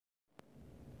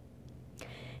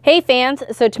Hey fans,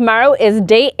 so tomorrow is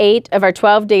day 8 of our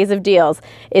 12 days of deals.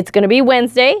 It's going to be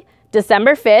Wednesday,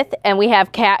 December 5th, and we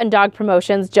have cat and dog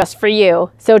promotions just for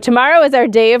you. So tomorrow is our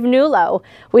day of Nulo.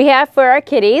 We have for our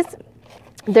kitties,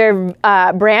 they're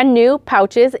brand new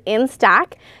pouches in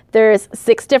stock. There's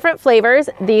 6 different flavors.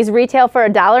 These retail for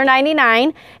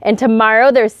 $1.99, and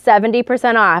tomorrow there's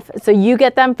 70% off. So you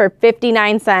get them for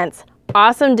 59 cents.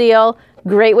 Awesome deal.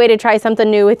 Great way to try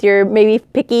something new with your maybe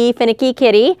picky, finicky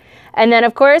kitty. And then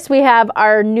of course we have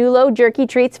our Nulo jerky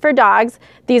treats for dogs.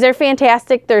 These are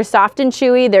fantastic. They're soft and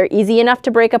chewy. They're easy enough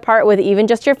to break apart with even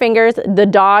just your fingers. The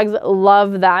dogs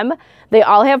love them. They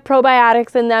all have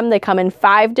probiotics in them. They come in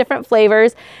 5 different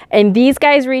flavors. And these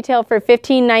guys retail for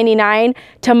 $15.99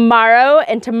 tomorrow,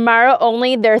 and tomorrow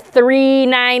only they're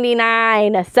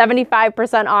 $3.99,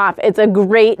 75% off. It's a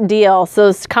great deal.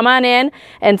 So come on in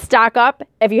and stock up.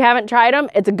 If you haven't tried them,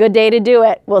 it's a good day to do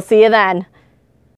it. We'll see you then.